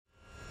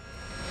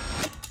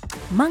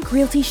Monk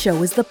Realty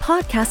Show is the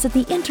podcast at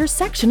the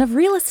intersection of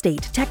real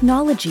estate,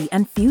 technology,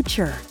 and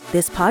future.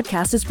 This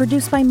podcast is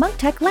produced by Monk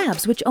Tech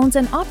Labs, which owns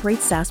and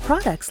operates SaaS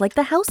products like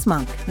the House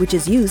Monk, which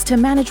is used to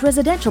manage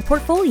residential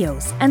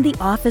portfolios, and the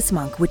Office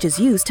Monk, which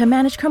is used to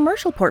manage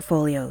commercial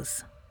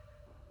portfolios.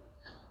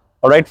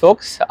 All right,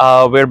 folks,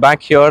 we're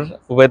back here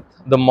with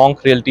the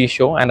Monk Realty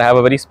Show, and I have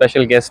a very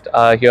special guest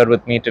here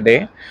with me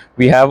today.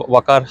 We have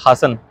Waqar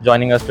Hasan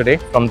joining us today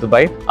from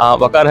Dubai.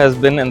 Waqar has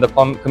been in the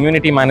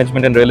community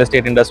management and real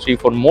estate industry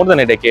for more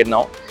than a decade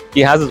now. He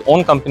has his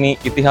own company,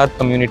 Etihad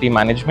Community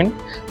Management,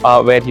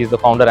 where he is the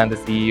founder and the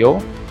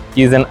CEO.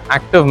 He is an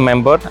active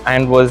member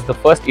and was the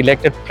first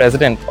elected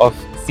president of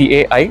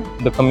CAI,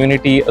 the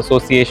Community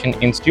Association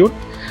Institute,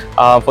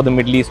 for the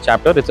Middle East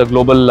chapter. It's a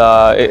global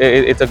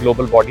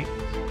body.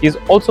 He's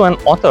also an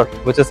author,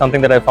 which is something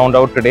that I found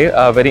out today,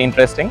 very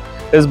interesting.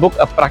 His book,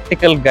 A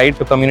Practical Guide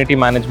to Community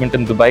Management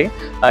in Dubai,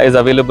 is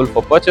available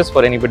for purchase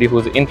for anybody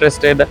who's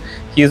interested.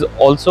 He's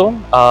also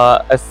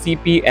a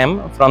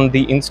CPM from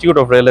the Institute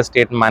of Real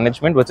Estate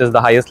Management, which is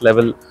the highest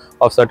level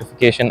of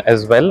certification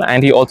as well.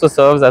 And he also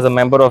serves as a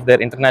member of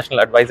their International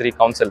Advisory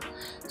Council.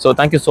 So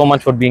thank you so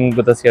much for being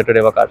with us here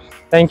today, Waqar.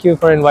 Thank you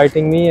for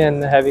inviting me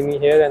and having me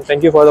here, and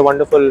thank you for the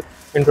wonderful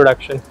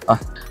introduction.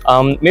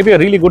 Maybe a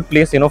really good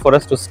place, for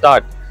us to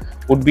start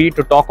would be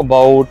to talk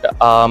about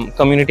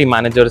community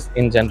managers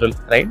in general,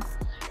 right?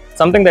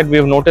 Something that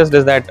we've noticed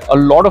is that a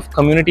lot of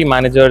community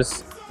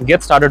managers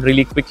get started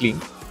really quickly,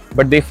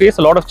 but they face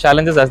a lot of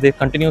challenges as they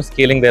continue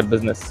scaling their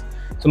business.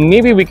 So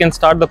maybe we can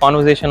start the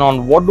conversation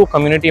on what do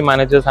community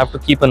managers have to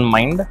keep in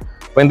mind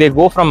when they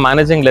go from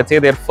managing, let's say,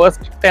 their first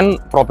 10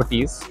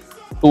 properties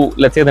to,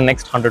 let's say, the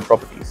next 100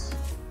 properties.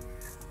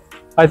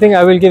 I think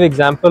I will give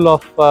example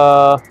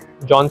of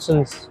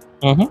Johnson's.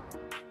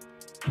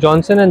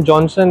 Johnson &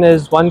 Johnson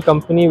is one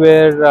company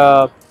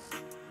where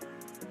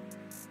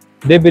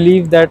they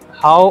believe that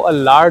how a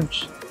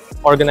large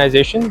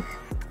organization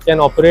can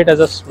operate as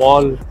a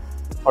small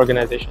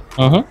organization.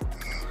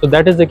 So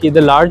that is the key.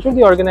 The larger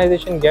the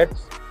organization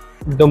gets,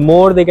 the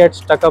more they get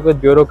stuck up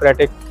with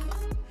bureaucratic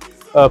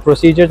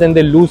procedures, and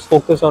they lose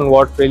focus on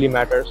what really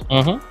matters.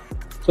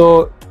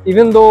 So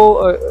even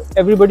though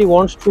everybody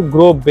wants to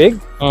grow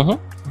big,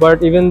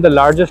 but even the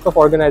largest of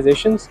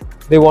organizations,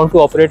 they want to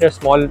operate as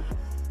small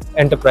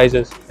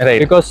enterprises,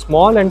 right? Because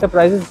small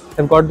enterprises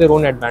have got their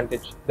own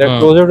advantage. They're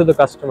closer to the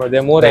customer,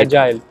 they're more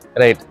agile,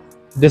 right?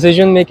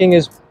 Decision making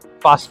is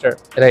faster,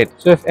 right?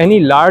 So if any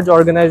large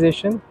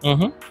organization,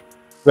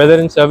 whether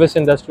in service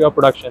industry or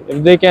production,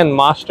 if they can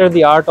master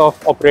the art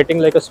of operating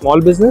like a small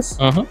business,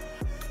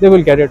 they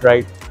will get it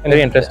right. And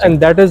very interesting. And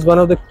that is one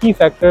of the key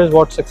factors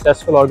what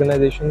successful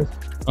organizations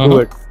do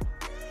it.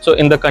 So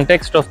in the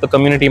context of the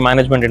community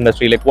management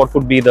industry, like what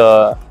would be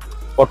the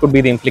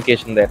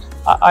implication there?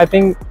 I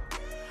think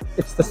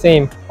it's the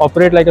same.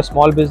 Operate like a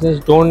small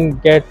business. Don't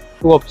get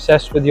too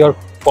obsessed with your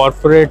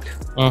corporate.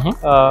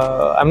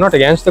 I'm not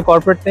against the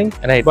corporate thing,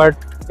 right? But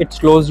it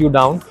slows you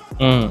down.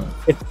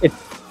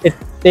 It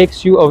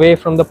takes you away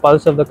from the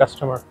pulse of the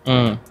customer.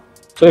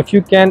 So if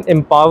you can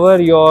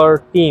empower your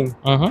team,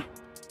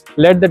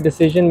 let the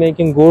decision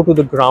making go to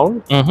the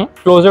ground,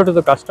 closer to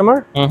the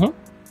customer,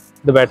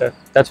 the better.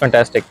 That's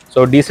fantastic.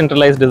 So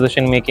decentralized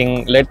decision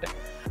making, let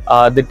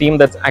the team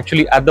that's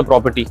actually at the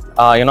property,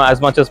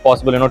 as much as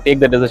possible, take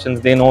the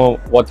decisions. They know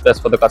what's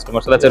best for the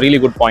customer. So that's a really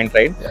good point,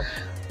 right?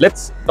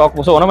 Let's talk.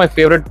 So one of my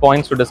favorite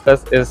points to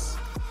discuss is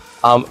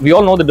we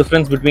all know the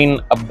difference between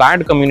a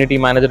bad community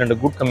manager and a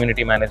good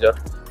community manager.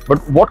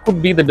 But what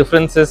could be the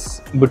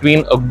differences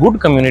between a good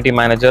community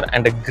manager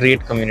and a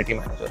great community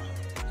manager?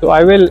 So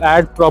I will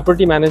add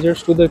property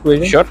managers to the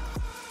equation. Sure.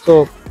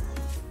 So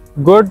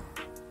good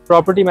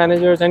property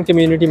managers and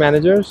community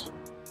managers,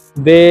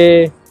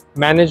 they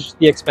manage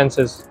the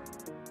expenses.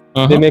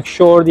 They make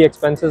sure the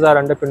expenses are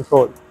under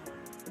control.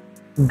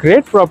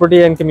 Great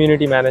property and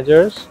community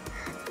managers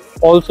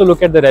also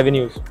look at the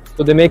revenues.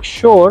 So they make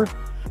sure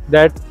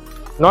that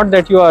not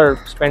that you are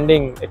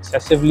spending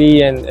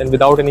excessively and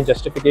without any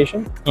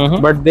justification,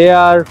 but they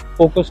are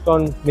focused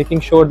on making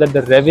sure that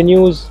the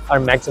revenues are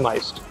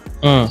maximized.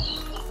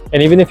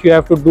 And even if you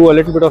have to do a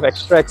little bit of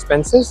extra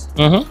expenses,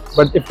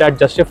 but if that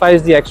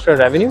justifies the extra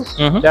revenue,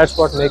 that's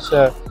what makes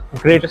a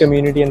great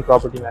community and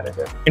property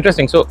manager.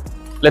 Interesting. So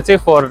let's say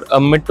for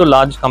a mid to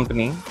large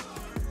company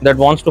that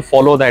wants to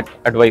follow that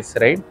advice,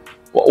 right?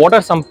 What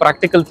are some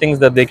practical things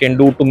that they can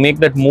do to make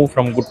that move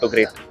from good to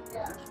great?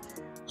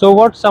 So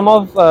what some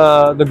of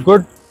the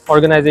good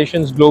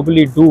organizations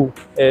globally do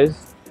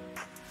is,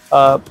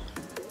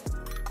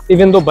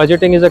 even though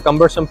budgeting is a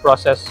cumbersome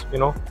process,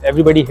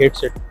 everybody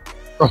hates it.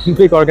 From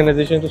big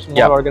organization to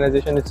small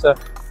organization, it's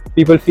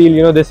people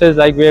feel, this is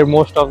like where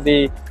most of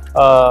the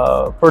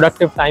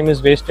productive time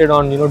is wasted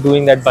on,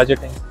 doing that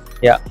budgeting.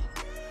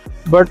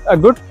 But a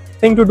good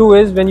thing to do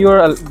is when you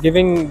are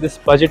giving this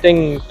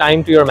budgeting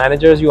time to your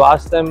managers, you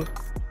ask them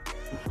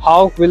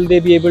how will they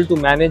be able to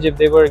manage if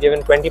they were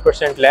given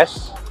 20%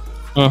 less,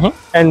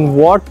 and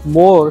what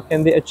more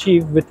can they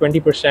achieve with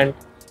 20%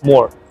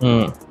 more.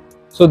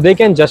 So they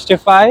can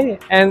justify,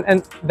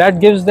 and that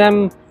gives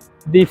them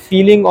the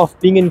feeling of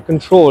being in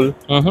control,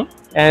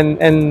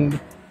 and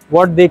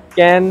what they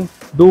can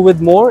do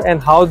with more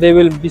and how they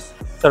will be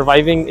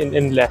surviving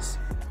in less.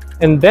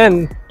 And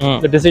then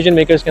the decision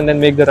makers can then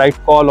make the right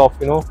call of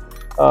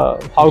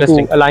how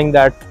to align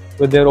that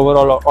with their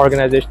overall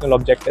organizational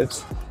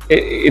objectives.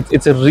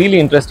 It's a really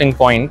interesting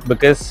point,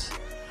 because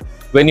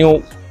when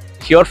you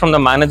hear from the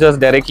managers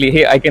directly,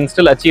 hey, I can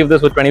still achieve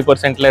this with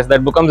 20% less,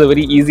 that becomes a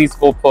very easy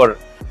scope for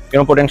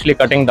potentially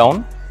cutting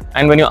down.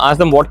 And when you ask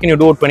them what can you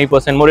do with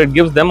 20% more, it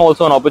gives them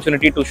also an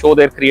opportunity to show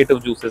their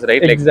creative juices,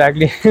 right?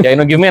 Exactly.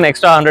 Like, give me an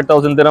extra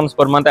 100,000 dirhams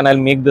per month and I'll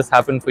make this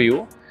happen for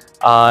you.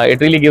 It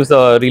really gives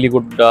a really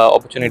good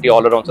opportunity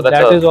all around. So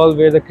that is all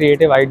where the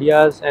creative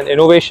ideas and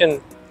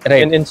innovation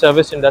in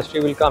service industry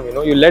will come.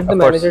 You let the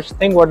managers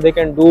think what they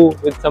can do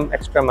with some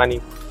extra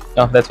money.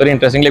 That's very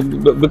interesting.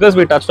 Like, because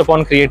we touched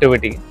upon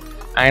creativity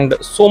and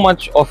so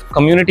much of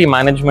community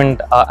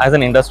management as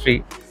an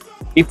industry,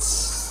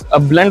 it's a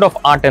blend of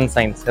art and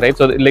science, right?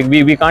 So like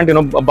we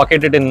can't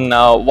bucket it in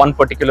one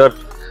particular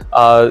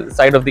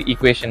side of the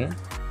equation.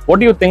 What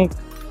do you think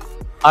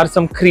are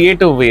some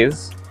creative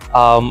ways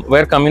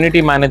where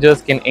community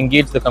managers can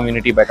engage the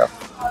community better?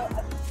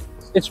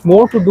 It's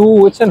more to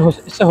do, it's a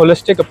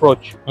holistic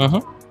approach.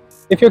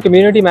 If your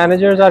community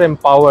managers are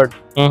empowered,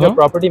 your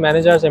property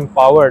managers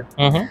empowered,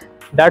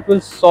 that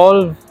will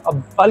solve a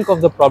bulk of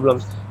the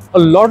problems. A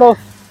lot of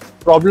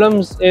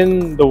problems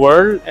in the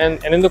world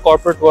and in the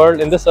corporate world,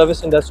 in the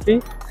service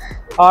industry,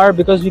 are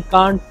because we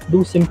can't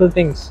do simple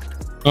things.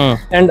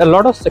 And a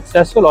lot of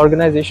successful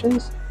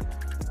organizations,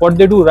 what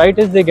they do right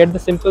is they get the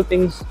simple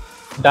things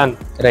done.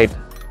 Right.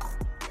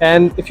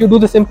 And if you do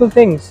the simple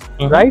things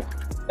right,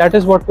 that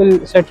is what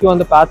will set you on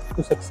the path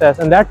to success.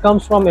 And that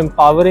comes from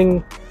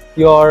empowering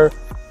your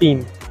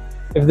team.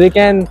 If they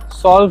can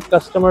solve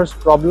customers'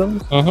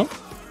 problems,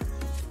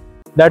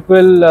 that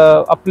will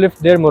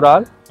uplift their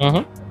morale.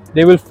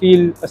 They will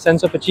feel a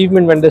sense of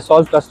achievement when they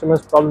solve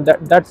customers' problem.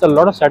 That's a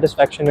lot of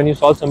satisfaction when you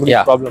solve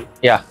somebody's problem.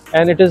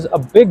 And it is a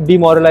big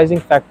demoralizing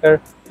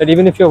factor that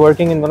even if you're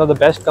working in one of the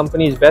best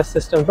companies, best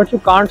systems, but you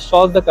can't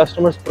solve the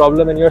customer's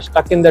problem and you're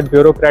stuck in that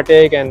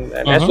bureaucratic and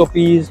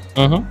SOPs,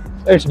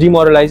 it's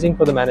demoralizing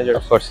for the managers.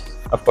 Of course.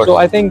 So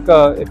I think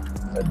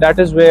that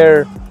is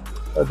where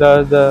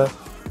the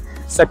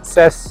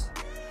success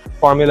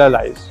formula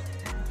lies.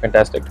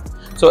 Fantastic.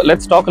 So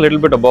let's talk a little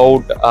bit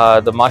about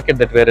the market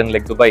that we're in,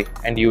 like Dubai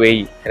and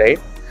UAE, right?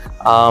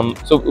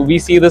 So we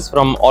see this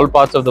from all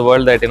parts of the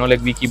world that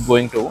like we keep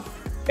going to.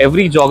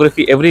 Every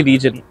geography, every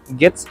region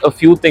gets a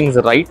few things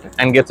right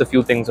and gets a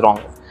few things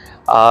wrong.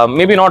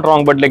 Maybe not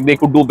wrong, but like they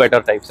could do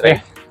better types,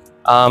 right?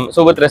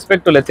 So with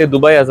respect to, let's say,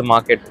 Dubai as a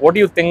market, what do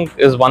you think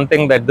is one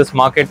thing that this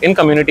market in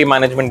community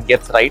management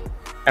gets right,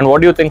 and what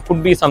do you think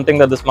could be something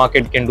that this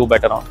market can do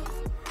better on?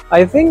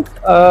 I think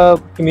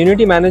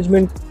community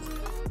management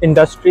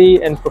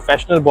industry and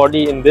professional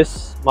body in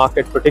this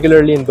market,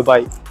 particularly in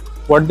Dubai,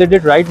 what they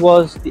did right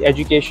was the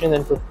education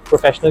and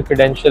professional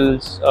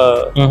credentials.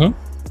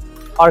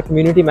 Our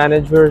community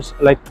managers,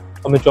 like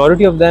a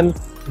majority of them,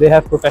 they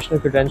have professional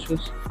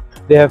credentials.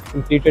 They have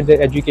completed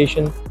their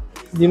education.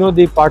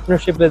 The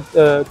partnership with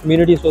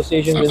Community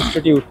Associations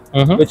Institute,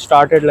 which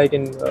started like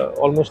in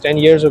almost 10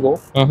 years ago.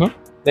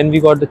 Then we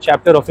got the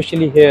chapter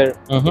officially here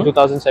in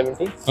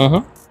 2017.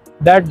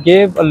 That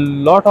gave a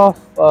lot of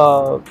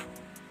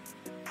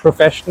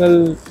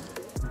professional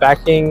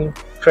backing,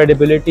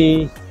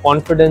 credibility,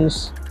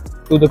 confidence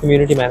to the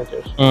community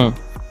managers.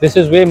 This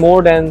is way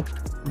more than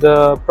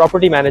the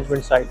property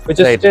management side, which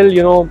is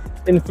still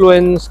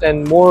influenced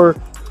and more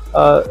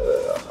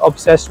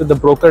obsessed with the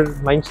broker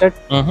mindset.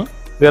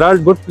 There are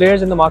good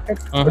players in the market,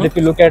 but if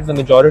you look at the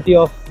majority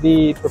of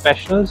the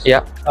professionals,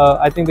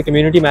 I think the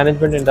community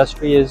management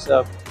industry is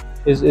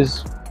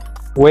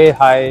way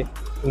high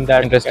in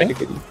that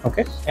category.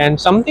 Okay. And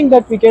something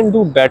that we can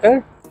do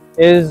better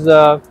is,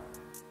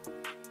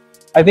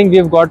 I think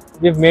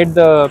we've made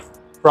the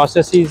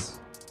processes,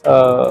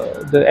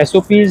 the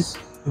SOPs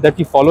that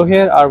we follow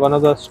here are one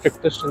of the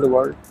strictest in the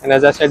world. And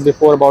as I said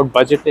before about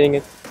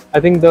budgeting, I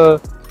think the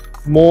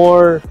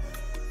more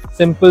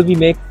simple we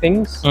make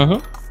things,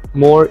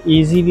 more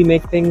easy we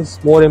make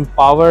things, more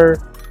empower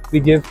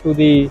we give to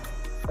the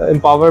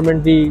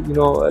empowerment, we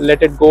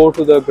let it go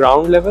to the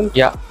ground level.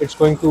 It's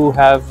going to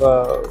have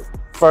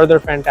further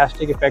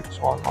fantastic effects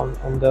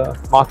on the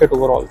market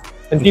overall,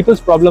 and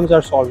people's problems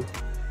are solved.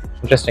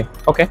 Interesting.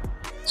 Okay.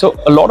 So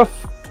a lot of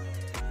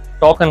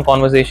talk and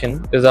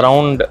conversation is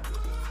around,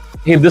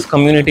 hey, this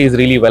community is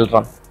really well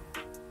run.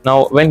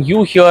 Now, when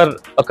you hear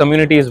a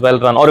community is well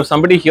run, or if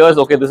somebody hears,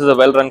 okay, this is a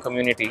well run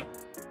community,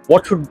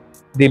 what should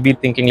they be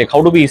thinking? Like,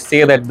 how do we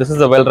say that this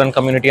is a well run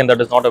community and that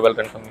is not a well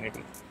run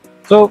community?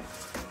 So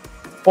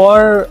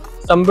for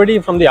somebody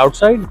from the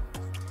outside,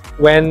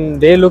 when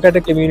they look at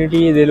a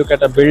community, they look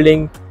at a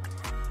building,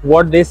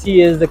 what they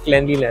see is the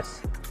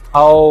cleanliness.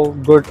 How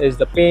good is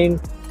the paint?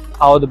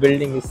 How the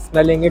building is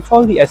smelling? It's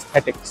all the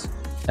aesthetics.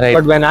 Right.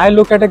 But when I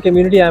look at a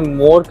community, I'm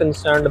more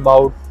concerned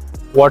about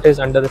what is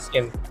under the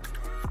skin.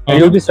 And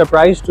you'll be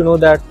surprised to know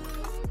that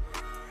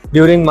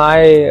during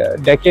my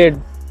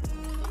decade,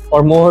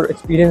 or more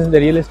experience in the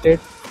real estate,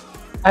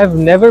 I've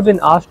never been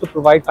asked to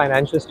provide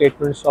financial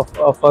statements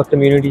of a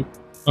community.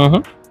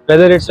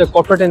 Whether it's a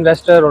corporate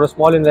investor or a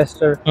small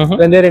investor,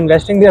 when they're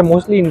investing, they're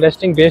mostly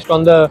investing based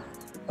on the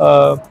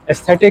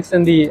aesthetics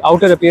and the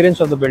outer appearance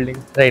of the building.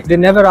 Right. They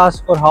never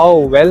ask for how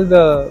well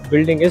the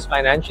building is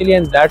financially,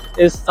 and that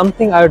is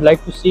something I would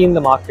like to see in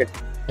the market.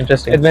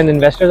 Interesting. And when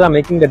investors are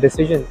making the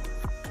decision,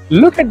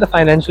 look at the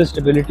financial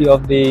stability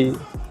of the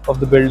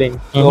building.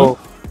 So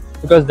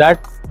because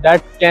that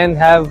can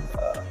have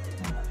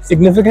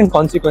significant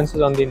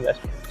consequences on the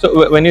investment.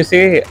 So when you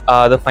say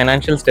the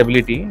financial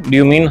stability, do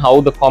you mean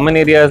how the common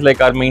areas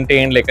like are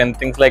maintained, like and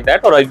things like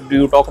that, or do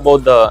you talk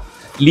about the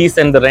lease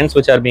and the rents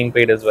which are being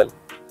paid as well?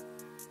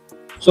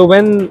 So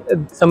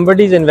when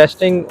somebody is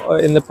investing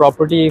in the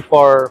property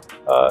for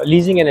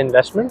leasing an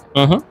investment,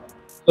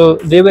 so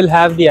they will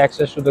have the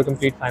access to the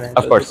complete financials.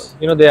 Of course.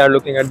 You know, they are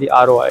looking at the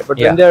ROI. But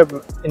when they're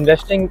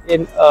investing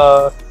in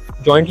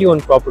jointly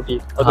owned property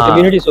or the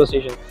community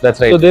association, that's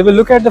right. So they will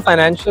look at the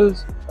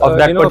financials of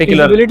that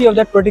particular feasibility of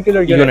that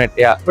particular unit.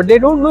 Yeah. But they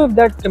don't know if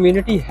that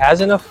community has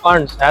enough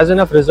funds, has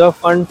enough reserve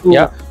fund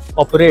to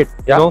operate.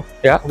 You know,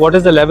 what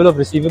is the level of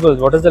receivables?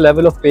 What is the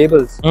level of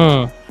payables?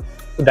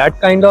 So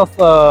that kind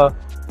of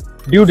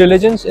due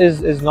diligence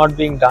is not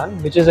being done,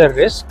 which is a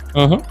risk,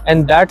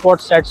 and that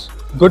what sets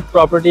good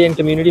property and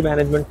community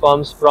management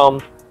firms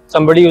from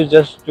somebody who's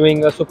just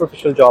doing a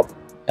superficial job.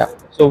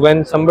 So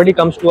when somebody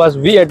comes to us,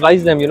 we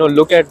advise them,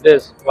 look at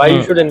this, why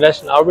you should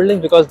invest in our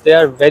buildings, because they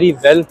are very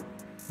well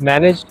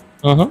managed,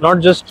 not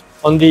just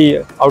on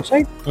the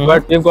outside,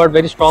 but we've got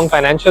very strong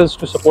financials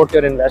to support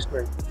your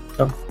investment.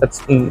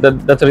 That's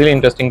a really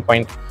interesting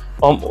point.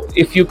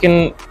 If you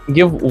can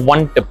give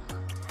one tip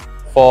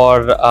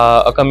for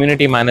a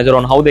community manager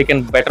on how they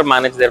can better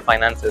manage their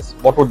finances,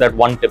 what would that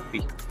one tip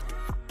be?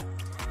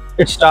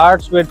 It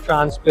starts with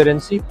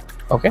transparency,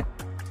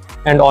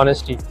 and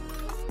honesty.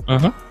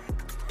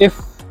 If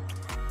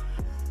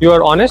you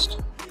are honest,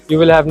 you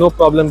will have no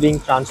problem being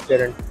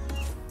transparent.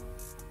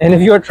 And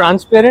if you are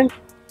transparent,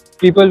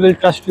 people will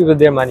trust you with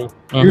their money.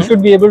 You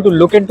should be able to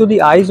look into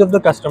the eyes of the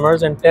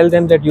customers and tell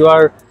them that you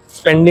are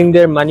spending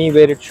their money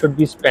where it should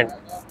be spent.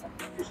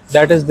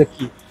 That is the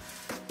key.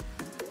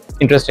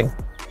 Interesting.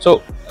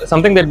 So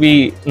something that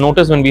we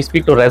notice when we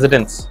speak to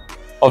residents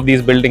of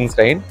these buildings,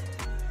 right?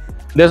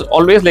 There's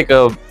always like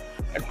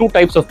two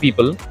types of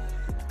people.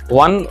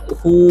 One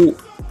who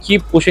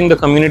keep pushing the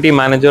community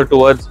manager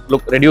towards,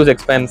 look, reduce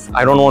expense.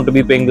 I don't want to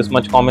be paying this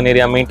much common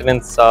area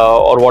maintenance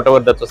or whatever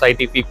the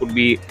society fee could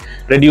be.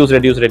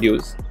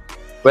 Reduce.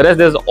 Whereas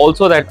there's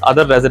also that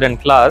other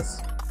resident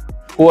class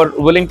who are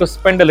willing to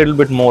spend a little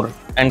bit more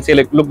and say,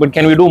 like, look, but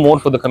can we do more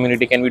for the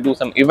community? Can we do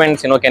some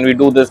events? Can we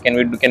do this? Can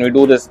we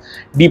do this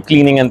deep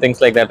cleaning and things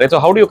like that? Right? So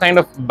how do you kind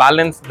of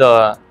balance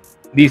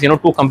these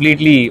two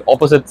completely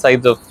opposite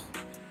sides of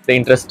the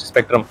interest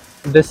spectrum?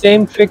 The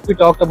same trick we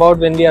talked about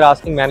when we are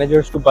asking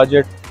managers to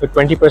budget with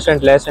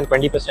 20% less and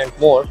 20%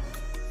 more.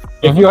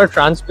 If you are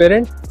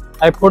transparent,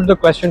 I put the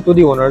question to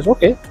the owners,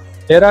 okay,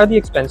 here are the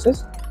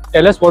expenses.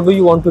 Tell us, what do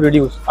you want to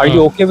reduce? Are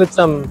you okay with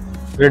some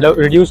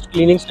reduced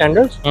cleaning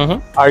standards?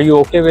 Are you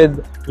okay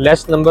with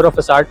less number of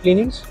facade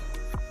cleanings?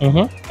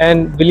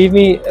 And believe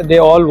me, they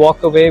all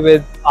walk away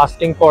with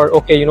asking for,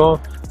 okay,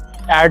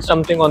 add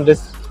something on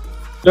this.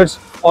 So it's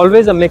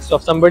always a mix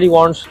of somebody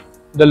wants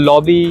the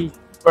lobby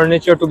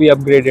furniture to be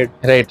upgraded,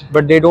 right?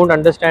 But they don't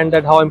understand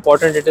that how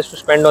important it is to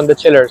spend on the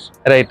chillers,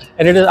 right?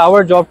 And it is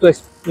our job to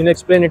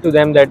explain it to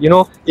them that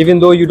even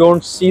though you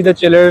don't see the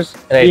chillers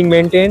being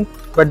maintained,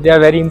 but they are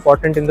very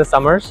important in the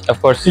summers.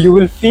 Of course, so you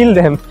will feel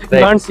them. You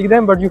can't see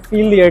them, but you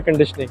feel the air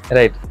conditioning,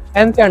 right?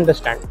 And they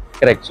understand.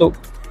 Correct. So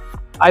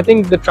I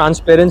think the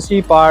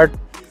transparency part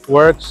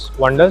works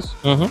wonders.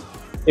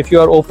 If you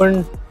are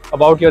open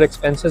about your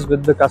expenses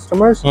with the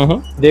customers,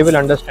 they will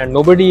understand.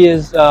 Nobody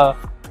is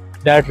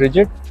that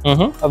rigid.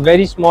 A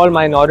very small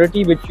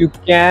minority which you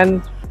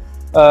can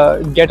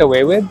get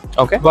away with,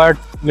 but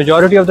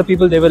majority of the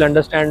people, they will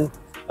understand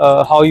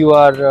how you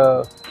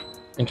are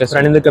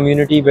running the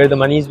community, where the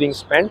money is being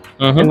spent,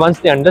 and once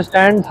they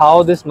understand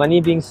how this money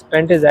being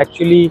spent is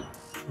actually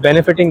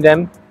benefiting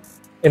them,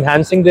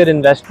 enhancing their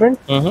investment,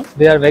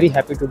 they are very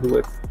happy to do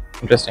it.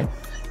 Interesting.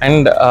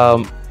 And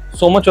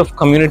so much of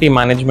community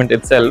management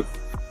itself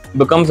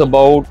becomes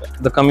about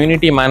the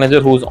community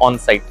manager who's on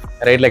site,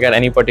 right? Like at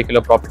any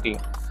particular property.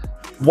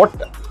 What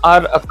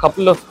are a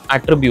couple of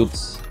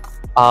attributes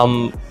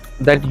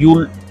that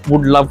you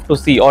would love to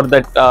see, or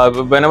that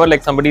whenever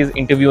like somebody is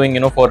interviewing,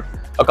 for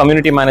a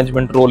community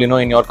management role,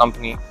 in your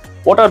company,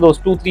 what are those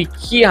 2-3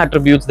 key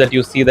attributes that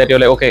you see that you're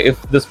like, okay, if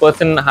this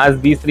person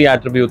has these 3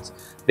 attributes,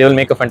 they will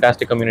make a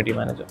fantastic community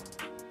manager?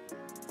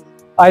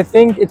 I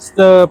think it's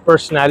the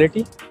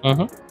personality.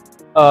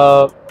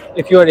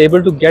 If you are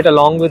able to get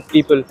along with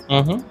people,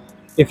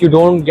 if you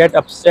don't get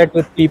upset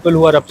with people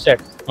who are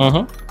upset,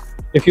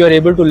 if you are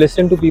able to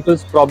listen to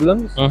people's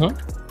problems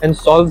and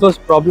solve those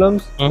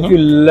problems,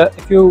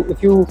 if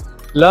you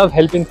love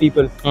helping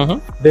people,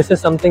 this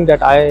is something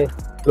that I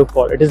look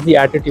for. It is the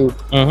attitude.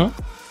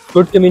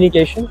 good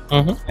communication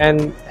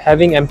and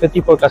having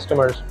empathy for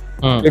customers,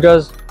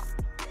 because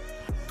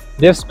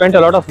they've spent a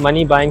lot of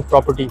money buying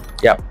property.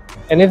 Yeah.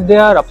 And if they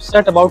are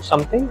upset about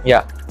something,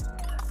 Yeah.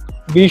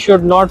 we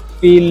should not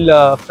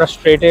feel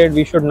frustrated.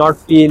 We should not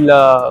feel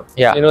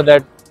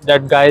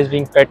that guy is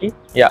being petty.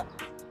 Yeah.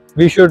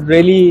 We should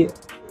really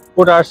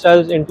put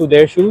ourselves into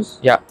their shoes.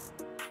 Yeah.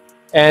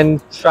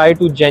 And try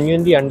to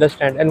genuinely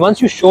understand. And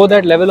once you show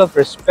that level of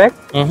respect,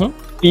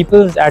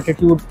 people's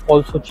attitude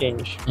also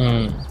change.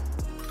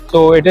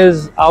 So it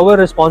is our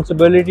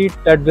responsibility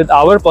that with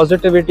our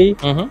positivity,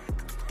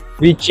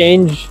 we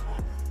change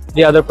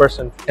the other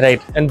person,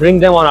 right, and bring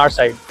them on our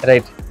side.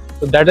 Right.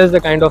 So that is the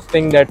kind of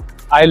thing that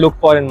I look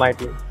for in my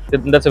team.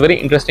 That's a very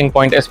interesting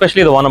point,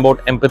 especially the one about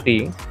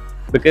empathy,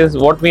 because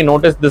what we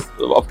notice this,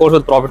 of course,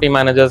 with property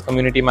managers,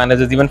 community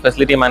managers, even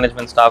facility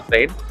management staff,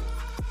 right?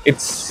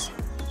 It's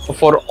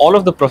for all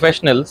of the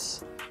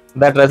professionals,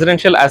 that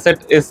residential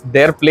asset is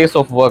their place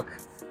of work,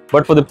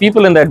 but for the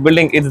people in that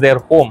building, it's their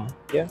home.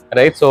 Yeah.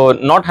 Right. So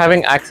not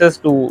having access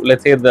to,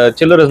 let's say, the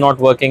chiller is not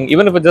working,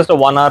 even if it's just a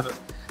 1 hour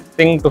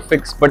thing to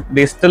fix, but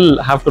they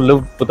still have to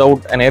live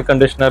without an air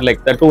conditioner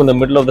like that too in the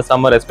middle of the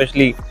summer,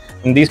 especially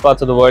in these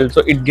parts of the world.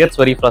 So it gets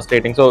very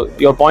frustrating. So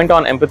your point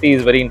on empathy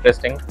is very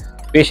interesting.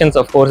 Patience,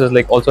 of course, is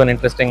like also an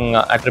interesting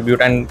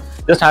attribute, and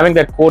just having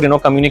that core,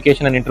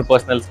 communication and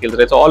interpersonal skills.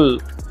 It's all.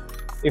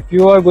 If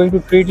you are going to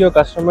treat your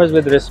customers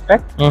with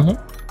respect,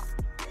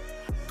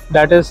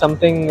 that is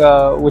something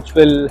which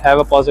will have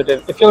a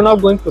positive. If you're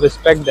not going to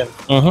respect them,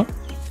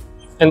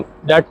 and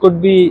that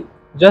could be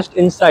just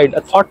inside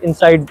a thought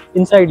inside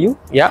you.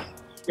 Yeah.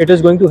 It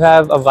is going to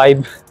have a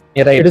vibe.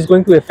 Yeah, right. It is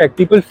going to affect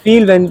people,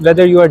 feel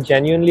whether you are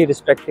genuinely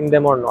respecting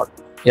them or not.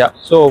 Yeah.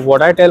 So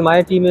what I tell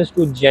my team is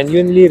to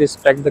genuinely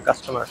respect the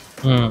customer.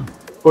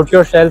 Put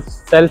yourself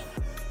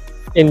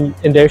in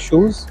their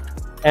shoes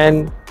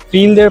and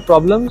feel their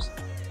problems.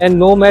 And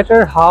no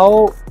matter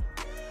how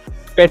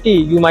petty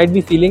you might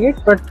be feeling it,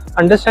 but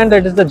understand that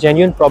it is the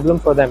genuine problem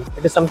for them.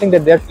 It is something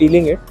that they're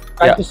feeling it.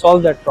 Try to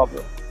solve that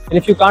problem. And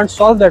if you can't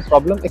solve that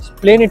problem,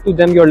 explain it to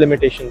them your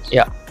limitations.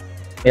 Yeah.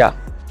 Yeah.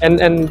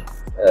 And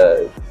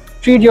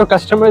treat your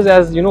customers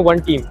as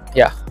one team.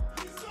 Yeah.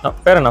 No,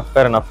 fair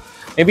enough.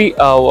 Maybe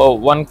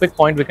one quick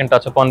point we can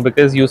touch upon,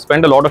 because you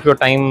spend a lot of your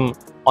time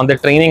on the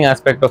training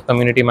aspect of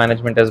community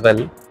management as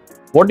well.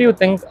 What do you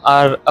think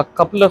are a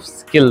couple of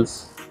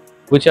skills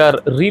which are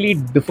really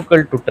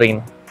difficult to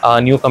train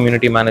new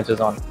community managers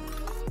on?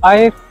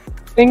 I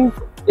think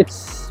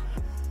it's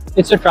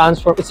a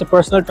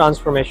personal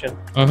transformation.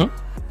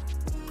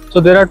 So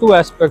there are two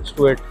aspects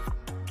to it.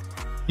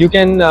 You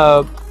can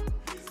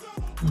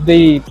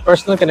the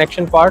personal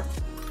connection part,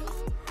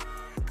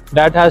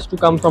 that has to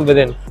come from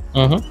within.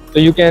 So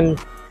you can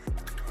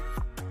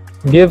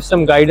give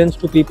some guidance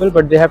to people,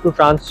 but they have to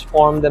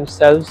transform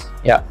themselves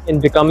in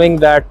becoming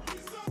that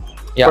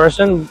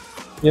person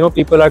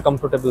people are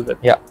comfortable with.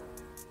 Yeah.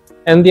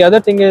 And the other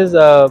thing is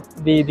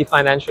the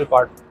financial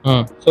part.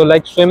 So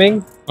like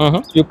swimming,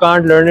 you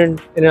can't learn it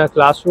in a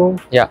classroom.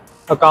 Yeah.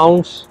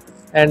 Accounts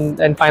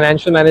and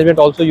financial management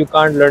also, you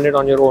can't learn it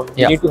on your own.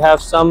 You need to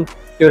have some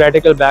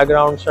theoretical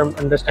background, some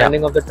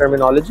understanding of the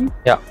terminology.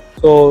 Yeah.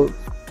 So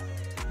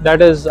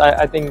that is,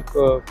 I think,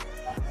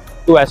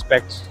 two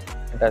aspects.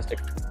 Fantastic.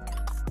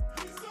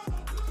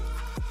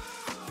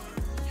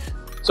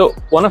 So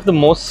one of the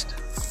most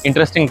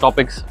interesting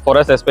topics for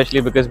us, especially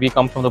because we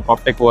come from the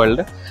PropTech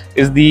world,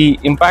 is the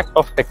impact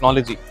of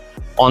technology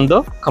on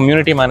the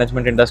community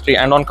management industry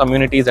and on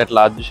communities at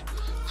large.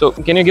 So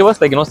can you give us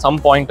some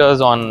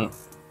pointers on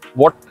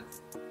what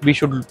we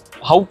should,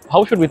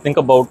 how should we think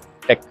about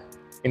tech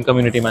in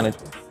community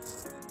management?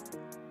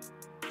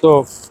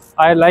 So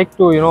I like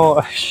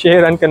to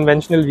share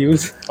unconventional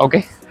views.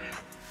 Okay.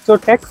 So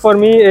tech for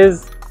me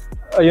is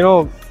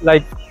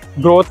like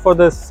growth for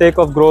the sake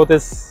of growth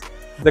is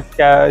the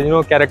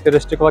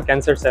characteristic of a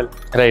cancer cell.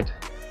 Right.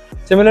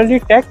 Similarly,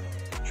 tech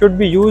should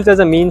be used as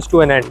a means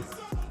to an end.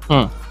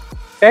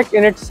 Tech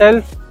in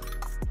itself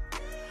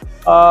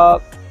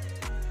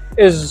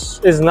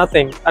is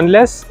nothing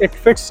unless it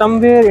fits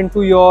somewhere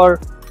into your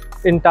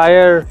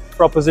entire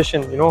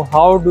proposition.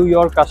 How do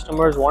your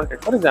customers want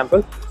it? For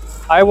example,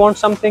 I want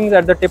some things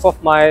at the tip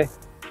of my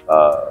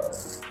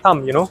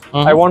thumb.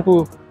 I want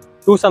to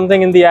do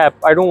something in the app.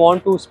 I don't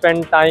want to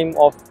spend time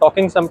of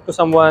talking to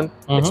someone,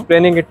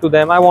 explaining it to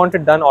them. I want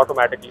it done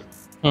automatically.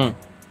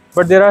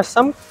 But there are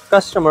some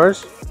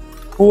customers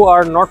who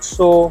are not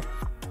so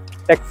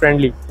tech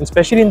friendly,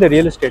 especially in the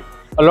real estate.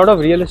 A lot of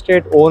real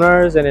estate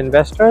owners and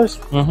investors,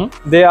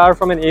 they are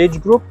from an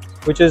age group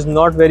which is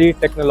not very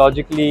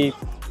technologically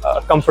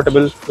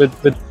comfortable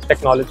with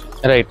technology.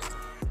 Right.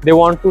 They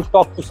want to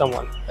talk to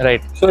someone.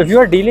 Right. So if you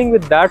are dealing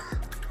with that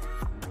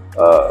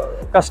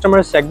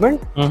customer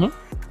segment,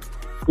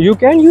 you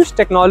can use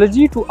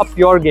technology to up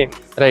your game.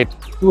 Right.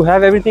 To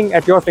have everything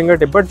at your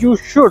fingertip, but you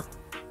should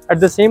at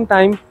the same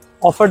time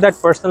offer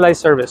that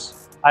personalized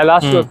service. I'll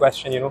ask you a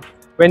question.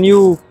 When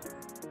you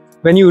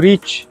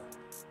reach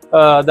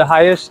the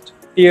highest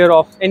tier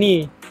of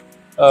any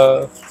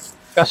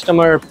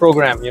customer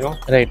program, you know,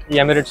 Right. the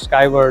Emirates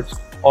Skywards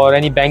or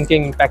any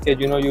banking package,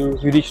 you know, you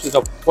reach to the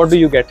top. What do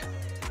you get?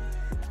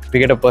 We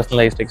get a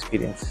personalized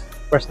experience.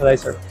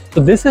 Personalized service.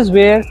 So this is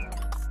where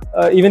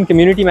even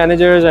community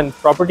managers and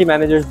property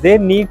managers, they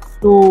need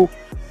to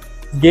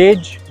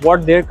gauge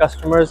what their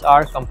customers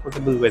are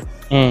comfortable with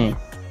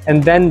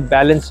and then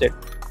balance it.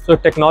 So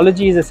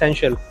technology is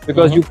essential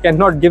because you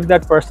cannot give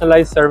that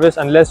personalized service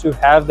unless you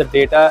have the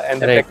data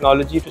and the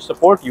technology to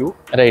support you.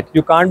 Right.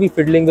 You can't be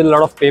fiddling with a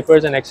lot of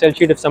papers and Excel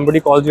sheet if somebody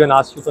calls you and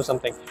asks you for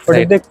something. But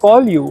if they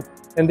call you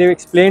and they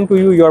explain to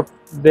you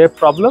their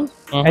problems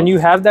and you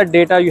have that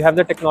data, you have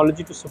the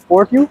technology to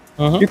support you,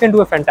 you can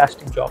do a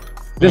fantastic job.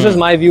 This is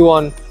my view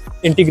on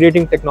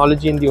integrating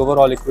technology in the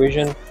overall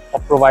equation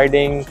of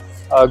providing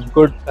a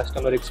good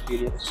customer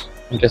experience.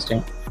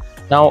 Interesting.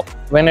 Now,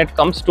 when it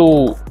comes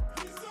to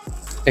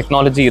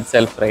technology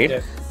itself, right?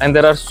 Yes. And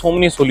there are so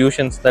many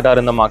solutions that are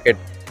in the market.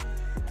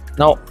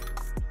 Now,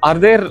 are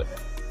there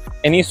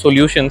any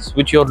solutions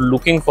which you're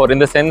looking for in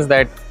the sense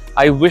that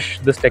I wish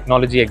this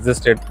technology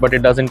existed, but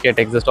it doesn't yet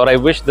exist, or I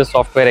wish this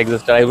software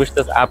existed, I wish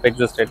this app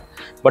existed,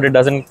 but it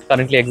doesn't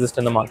currently exist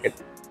in the market?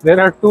 There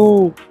are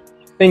two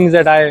things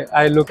that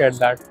I look at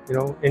that, you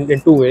know, in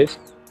two ways.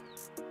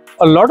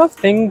 A lot of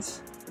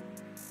things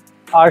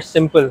are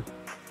simple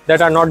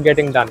that are not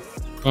getting done.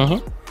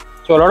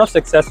 So a lot of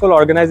successful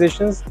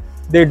organizations,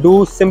 they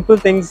do simple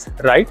things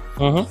right,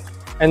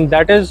 and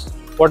that is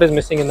what is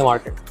missing in the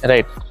market.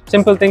 Right.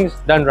 Simple things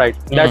done right.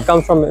 That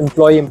comes from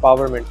employee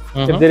empowerment.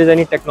 If there is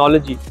any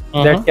technology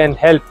that can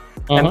help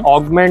and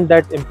augment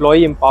that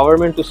employee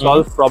empowerment to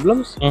solve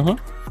problems,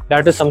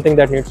 that is something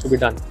that needs to be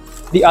done.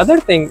 The other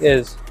thing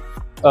is,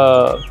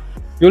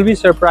 you'll be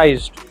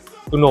surprised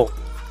to know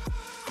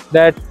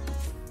that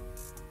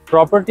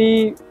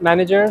property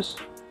managers,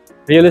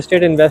 real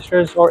estate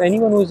investors, or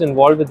anyone who is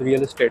involved with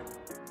real estate,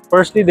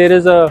 firstly, there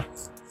is a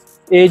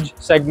age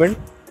segment.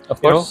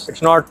 Of course.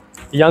 It's not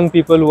young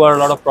people who are a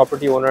lot of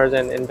property owners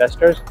and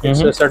investors.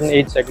 It's a certain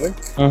age segment.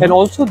 And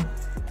also,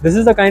 this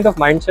is the kind of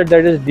mindset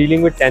that is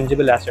dealing with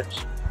tangible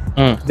assets.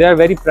 They are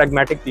very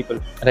pragmatic people.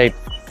 Right.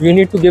 You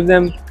need to give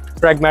them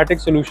pragmatic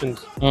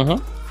solutions.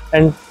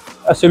 And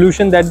a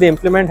solution that they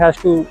implement has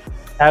to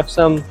have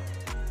some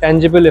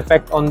tangible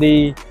effect on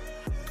the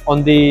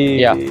income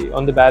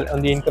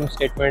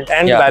statement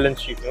and the balance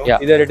sheet. You know?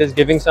 Either it is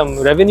giving some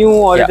revenue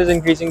or it is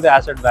increasing the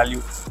asset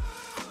value.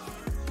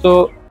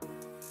 So,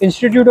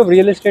 Institute of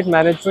Real Estate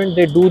Management,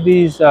 they do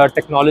these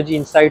technology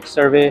insight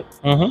survey.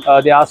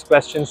 They ask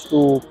questions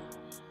to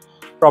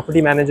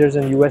property managers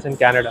in US and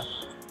Canada.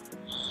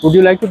 Would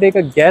you like to take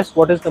a guess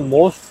what is the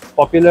most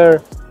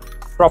popular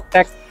prop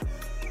tech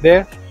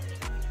there?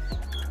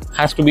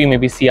 Has to be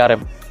maybe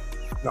CRM.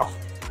 No.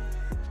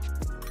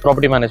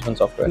 Property management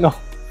software. No.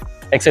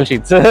 Excel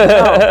sheets. No,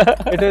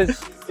 it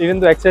is, even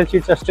though Excel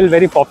sheets are still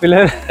very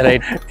popular.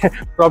 Right.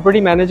 Property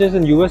managers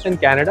in US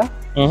and Canada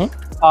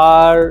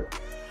are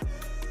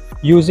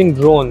using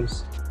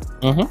drones,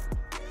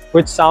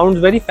 which sounds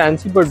very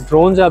fancy, but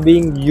drones are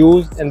being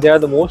used and they are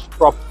the most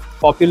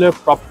popular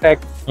prop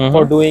tech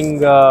for doing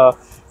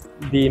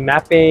the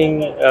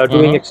mapping,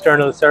 doing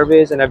external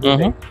surveys and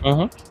everything.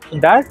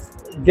 That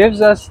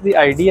gives us the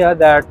idea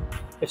that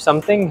if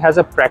something has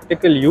a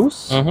practical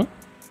use,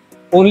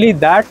 only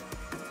that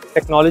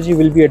technology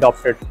will be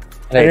adopted.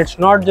 And it's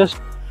not just,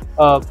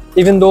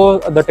 even though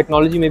the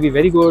technology may be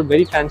very good,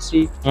 very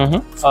fancy,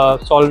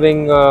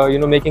 solving,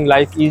 making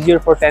life easier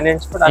for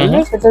tenants, but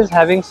unless it is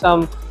having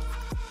some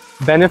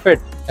benefit,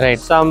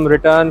 some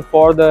return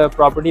for the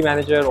property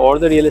manager or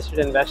the real estate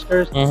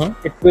investors,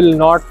 it will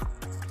not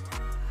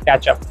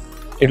catch up.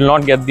 It will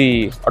not get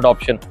the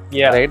adoption.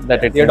 Right.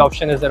 The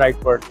adoption is the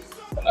right word.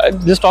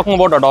 Just talking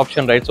about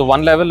adoption, right? So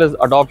one level is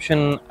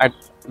adoption at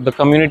the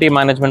community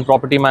management,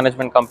 property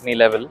management company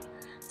level.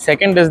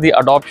 Second is the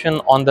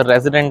adoption on the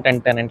resident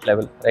and tenant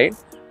level, right?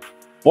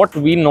 What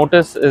we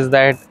notice is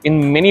that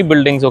in many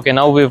buildings, okay,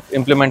 now we've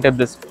implemented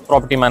this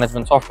property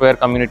management software,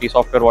 community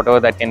software, whatever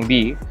that can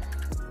be.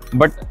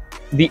 But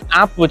the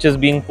app which is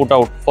being put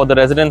out for the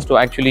residents to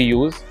actually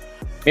use,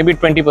 maybe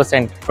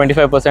 20%,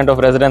 25% of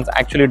residents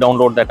actually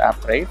download that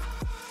app, right?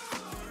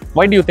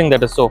 Why do you think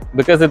that is so?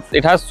 Because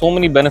it has so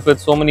many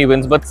benefits, so many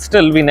wins, but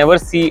still we never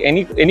see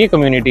any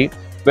community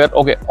where,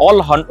 okay,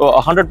 all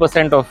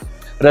 100% of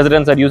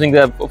residents are using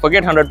the,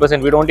 forget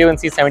 100%, we don't even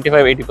see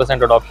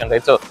 75-80% adoption,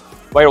 right? So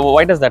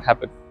why does that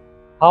happen?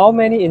 How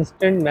many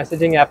instant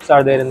messaging apps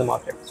are there in the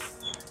market?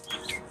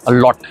 A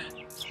lot.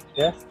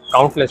 Yeah,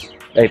 countless.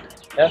 Right.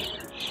 Yeah.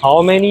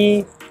 How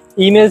many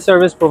email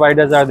service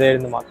providers are there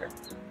in the market?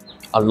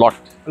 A lot.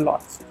 A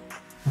lot.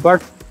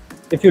 But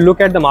if you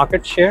look at the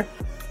market share,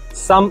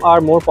 some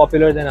are more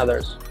popular than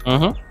others.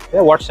 Yeah,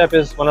 WhatsApp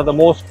is one of the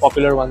most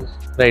popular ones.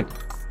 Right.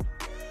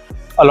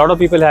 A lot of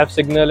people have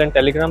Signal and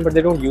Telegram, but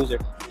they don't use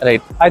it.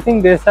 Right. I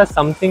think this has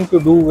something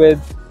to do with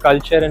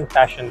culture and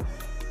fashion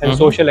and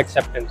social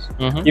acceptance.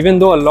 Even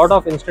though a lot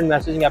of instant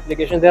messaging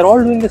applications, they're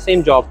all doing the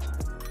same job.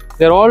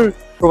 They're all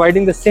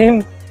providing the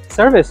same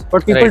service,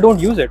 but people don't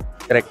use it.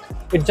 Correct.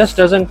 It just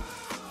doesn't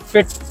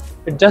fit.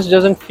 It just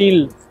doesn't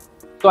feel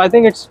So I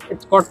think it's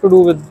got to do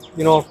with,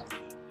 you know,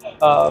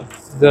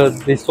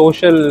 the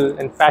social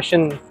and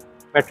fashion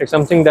metric,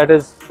 something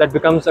that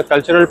becomes a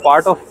cultural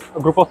part of a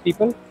group of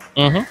people,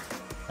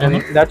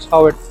 and that's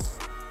how it.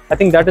 I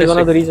think that is one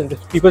of the reasons.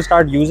 If people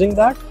start using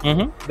that,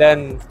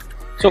 then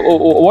so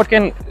what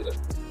can,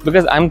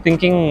 because I'm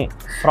thinking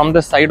from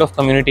the side of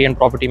community and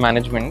property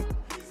management,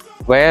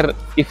 where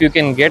if you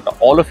can get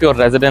all of your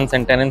residents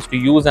and tenants to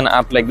use an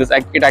app like this,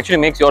 it actually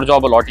makes your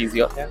job a lot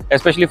easier,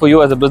 especially for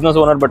you as a business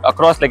owner, but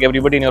across like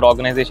everybody in your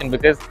organization.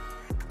 Because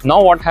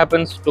now what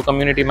happens to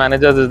community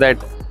managers is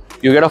that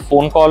you get a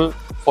phone call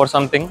for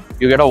something,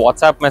 you get a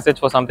WhatsApp message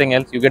for something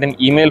else, you get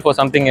an email for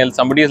something else,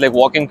 somebody is like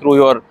walking through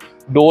your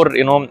door,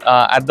 you know,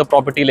 at the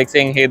property, like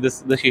saying, hey,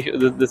 this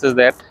is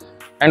there.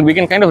 And we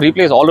can kind of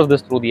replace all of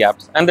this through the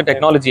apps, and the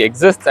technology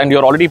exists and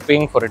you're already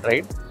paying for it,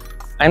 right?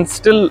 And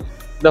still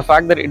the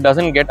fact that it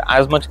doesn't get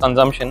as much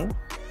consumption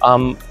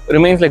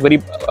remains like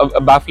very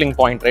a baffling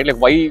point, right? Like,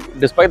 why,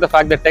 despite the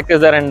fact that tech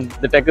is there and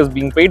the tech is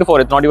being paid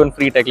for, it's not even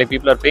free tech, like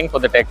people are paying for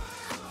the tech,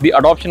 the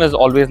adoption is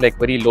always like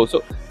very low.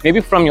 So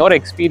maybe from your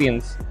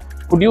experience,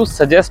 could you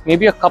suggest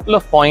maybe a couple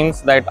of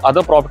points that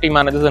other property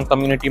managers and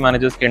community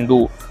managers can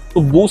do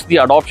to boost the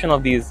adoption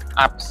of these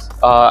apps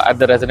at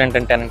the resident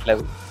and tenant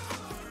level?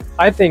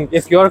 I think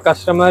if your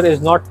customer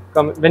is not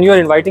when you are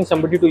inviting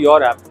somebody to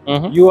your app,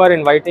 you are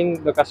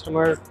inviting the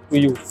customer to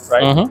you,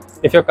 right?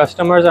 If your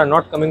customers are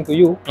not coming to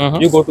you,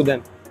 you go to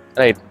them,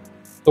 right?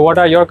 So what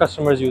are your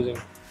customers using?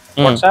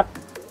 WhatsApp,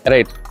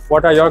 right?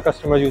 What are your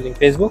customers using?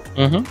 Facebook.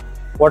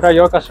 What are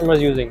your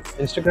customers using?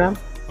 Instagram.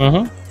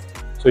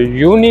 So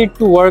you need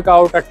to work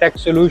out a tech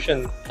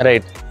solution,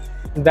 right,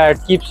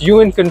 that keeps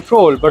you in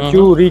control, but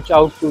you reach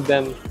out to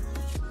them,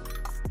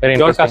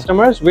 your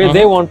customers, where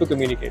they want to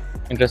communicate.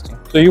 Interesting.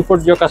 So you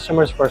put your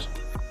customers first.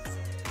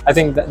 I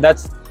think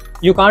that's,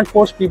 you can't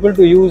force people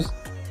to use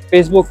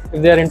Facebook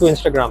if they are into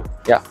Instagram.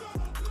 Yeah.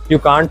 You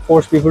can't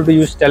force people to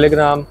use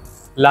Telegram,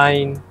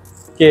 Line,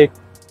 Kick,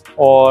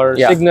 or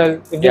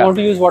Signal if they want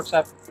to use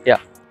WhatsApp. Yeah.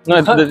 No,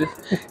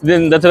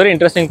 then that's a very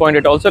interesting point.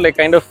 It also like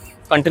kind of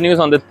continues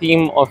on the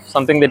theme of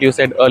something that you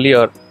said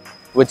earlier,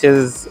 which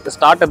is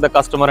start at the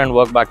customer and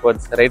work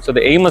backwards, right? So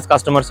the aim is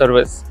customer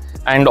service,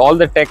 and all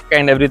the tech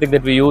and everything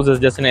that we use is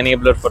just an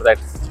enabler for that.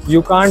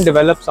 You can't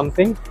develop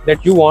something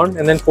that you want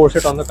and then force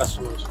it on the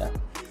customers.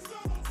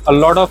 A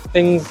lot of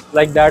things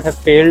like that have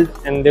failed,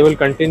 and they will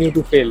continue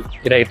to fail.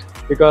 Right.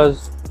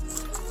 Because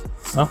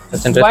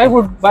that's interesting.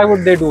 Why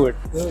would they do it?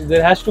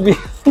 There has to be.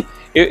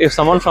 If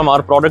someone from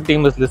our product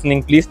team is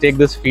listening, please take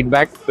this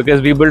feedback, because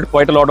we build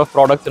quite a lot of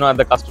products, at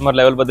the customer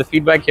level. But the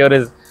feedback here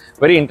is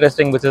very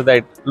interesting, which is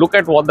that look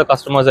at what the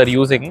customers are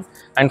using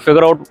and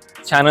figure out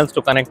channels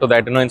to connect to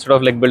that, instead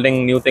of like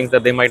building new things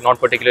that they might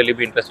not particularly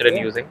be interested in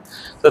using.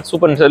 So that's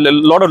super. A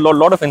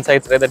lot of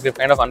insights, right, that we've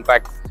kind of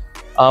unpacked.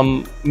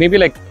 Maybe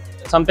like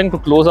something to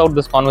close out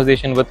this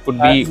conversation with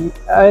could be.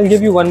 I'll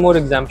give you one more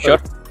example. Sure.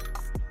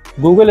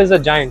 Google is a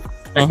giant,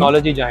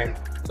 technology giant.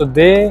 So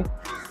they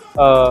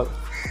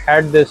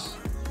had this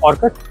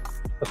Orkut,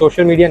 a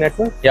social media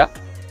network. Yeah.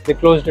 They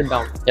closed it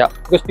down. Yeah.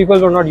 Because people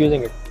were not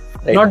using it.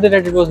 Right. Not that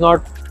it was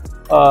not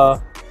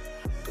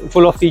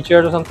full of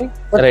features or something,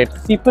 but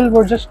people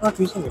were just not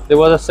using it. There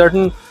was a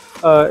certain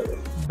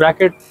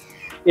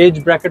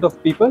age bracket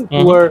of people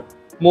who were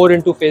more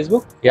into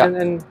Facebook,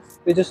 and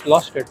they just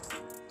lost it.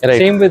 Right.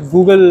 Same with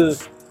Google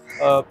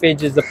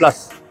pages, the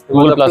plus.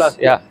 Google Plus,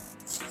 yeah.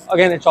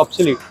 Again, it's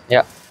obsolete.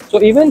 Yeah.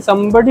 So even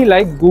somebody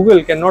like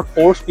Google cannot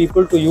force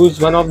people to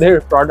use one of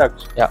their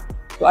products. Yeah.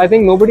 So I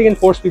think nobody can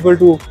force people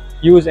to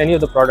use any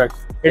of the products.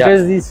 It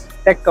is these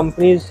tech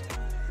companies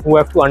who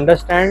have to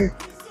understand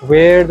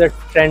where the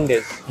trend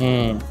is,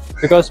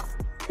 because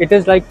it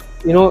is like,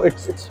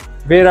 it's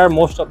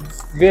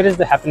where is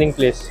the happening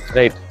place,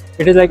 right?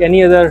 It is like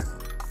any other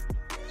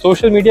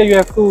social media you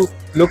have to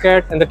look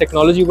at, and the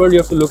technology world you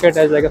have to look at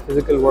as like a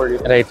physical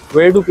world, right?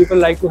 Where do people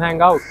like to hang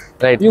out?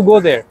 Right. You go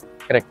there.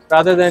 Correct.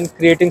 Rather than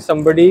creating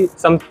some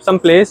place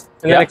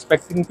and then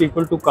expecting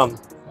people to come.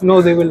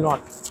 No, they will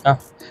not.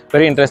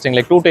 Very interesting.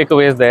 Like two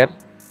takeaways there.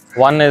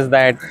 One is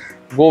that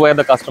go where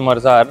the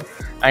customers are,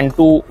 and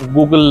two,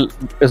 Google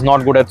is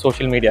not good at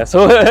social media.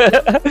 So,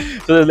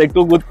 so there's like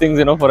two good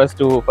things, for us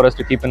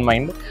to keep in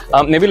mind.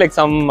 Maybe like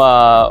some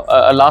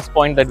a last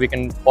point that we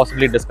can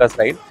possibly discuss,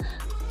 right?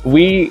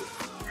 We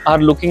are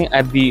looking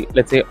at the,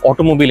 let's say,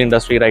 automobile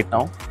industry right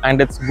now,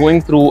 and it's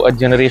going through a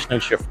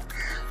generational shift.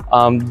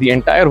 The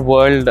entire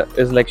world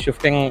is like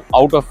shifting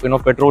out of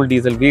petrol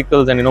diesel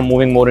vehicles and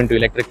moving more into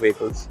electric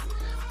vehicles.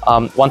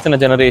 Once in a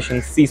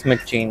generation,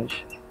 seismic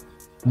change.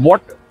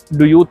 What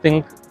do you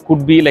think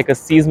could be like a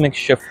seismic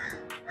shift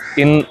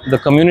in the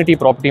community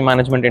property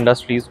management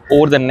industries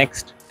over the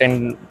next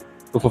 10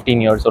 to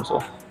 15 years or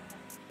so?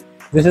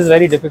 This is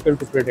very difficult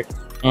to predict.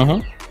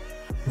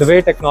 The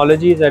way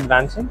technology is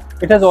advancing,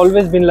 it has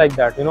always been like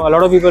that. A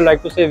lot of people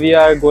like to say we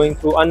are going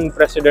through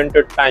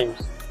unprecedented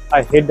times.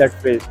 I hate that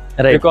phrase,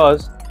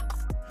 because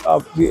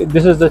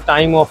this is the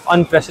time of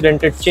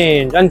unprecedented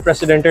change,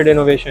 unprecedented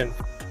innovation.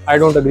 I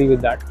don't agree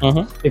with that.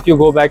 If you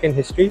go back in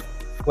history,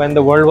 when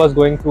the world was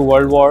going through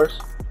world wars,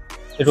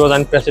 It was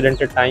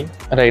unprecedented time.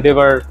 Right. There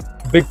were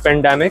big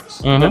pandemics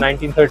in the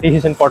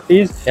 1930s and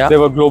 40s. Yeah. There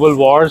were global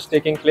wars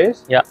taking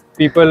place. Yeah.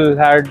 People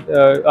had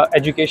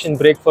education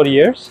break for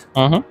years.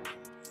 Mm-hmm.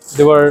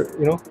 There were,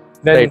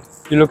 then Right.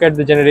 you look at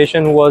the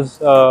generation who was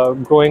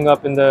growing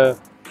up in the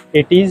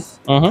 80s,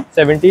 Mm-hmm.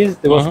 70s.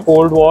 There was Mhm.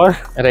 Cold War.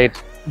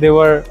 Right. There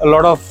were a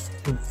lot of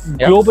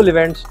global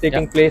events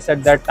taking place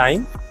at that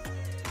time.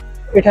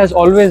 It has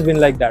always been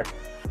like that.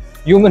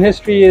 Human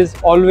history is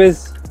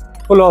always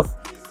full of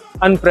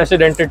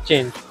unprecedented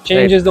change.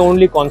 Change Right. is the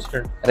only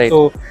constant. Right. So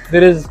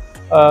there is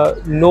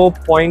no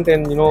point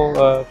in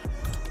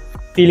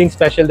feeling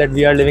special that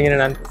we are living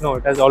in no.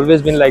 It has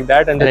always been like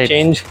that, and the Right.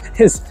 change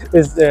is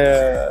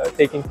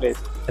taking place.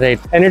 Right.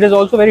 And it is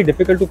also very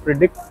difficult to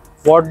predict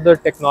what the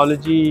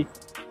technology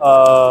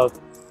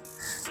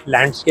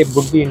landscape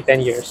would be in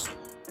 10 years.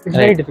 It's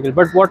very Right. difficult.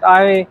 But what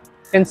I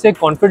can say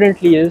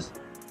confidently is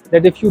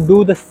that if you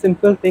do the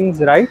simple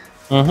things right,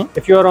 Mm-hmm.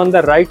 if you're on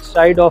the right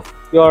side of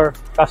your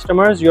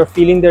customers, you're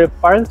feeling their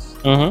pulse,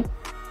 Mm-hmm.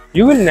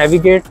 you will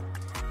navigate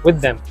with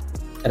them.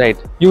 Right.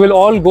 You will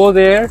all go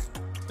there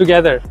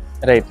together,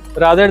 Right.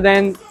 rather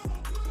than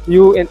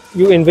you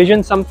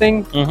envision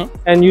something Mm-hmm.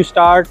 and you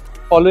start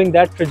following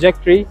that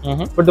trajectory,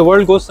 Mm-hmm. but the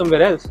world goes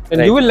somewhere else, and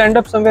Right. you will end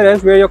up somewhere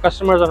else where your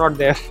customers are not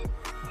there.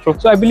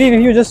 So I believe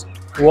if you just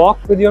walk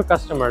with your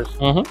customers,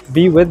 Mm-hmm.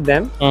 be with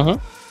them, Mm-hmm.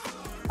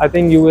 I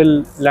think you will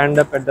land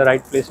up at the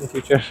right place in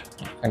future.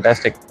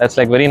 Fantastic. That's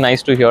like very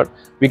nice to hear.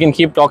 We can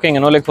keep talking,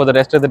 like for the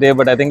rest of the day,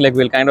 but I think like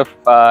we'll kind of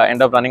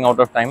end up running out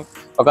of time.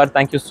 Waqar,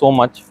 thank you so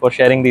much for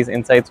sharing these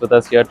insights with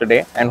us here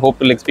today, and hope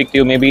to like speak to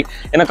you maybe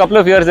in a couple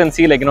of years and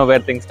see where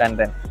things stand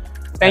then.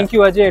 Thank you,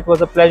 Ajay. It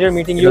was a pleasure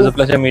meeting you. It was a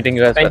pleasure meeting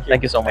you as well. Thank you.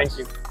 Thank you so much. Thank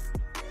you.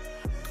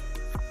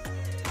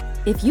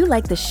 If you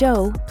like the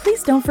show,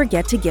 please don't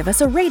forget to give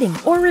us a rating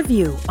or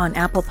review on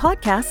Apple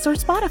Podcasts or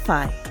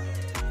Spotify.